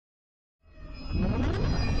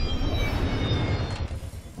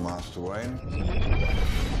Mr. Wayne.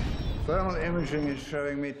 Thermal imaging is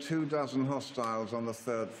showing me 24 hostiles on the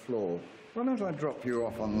 3rd floor. Why don't I drop you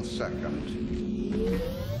off on the 2nd?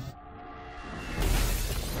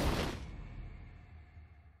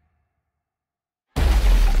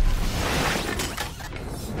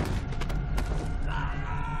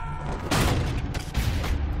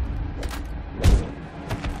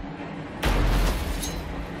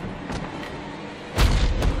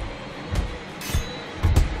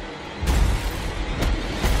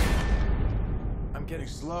 Getting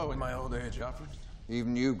slow in my old age, Affleck.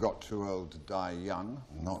 Even you got too old to die young,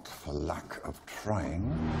 not for lack of trying.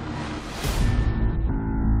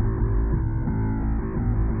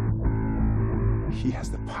 He has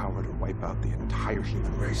the power to wipe out the entire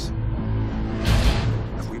human race.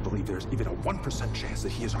 If we believe there's even a 1% chance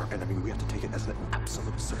that he is our enemy, we have to take it as an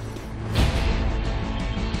absolute certainty.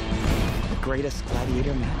 The greatest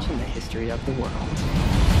gladiator match in the history of the world.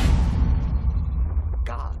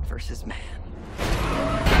 God versus man.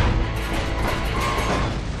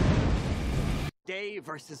 Day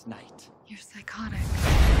versus night. You're psychotic.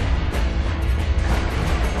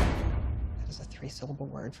 That is a 3-syllable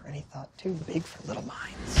word for any thought too big for little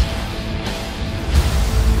minds.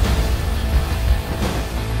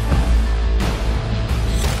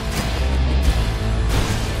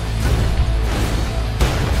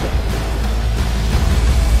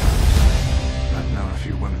 I've known a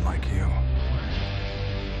few women like you.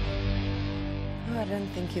 Oh, I don't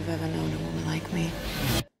think you've ever known a woman like me.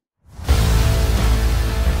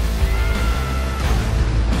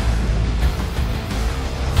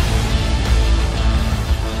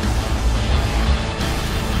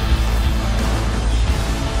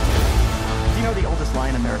 You know the oldest lie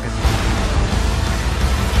in America?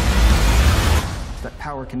 That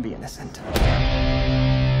power can be innocent.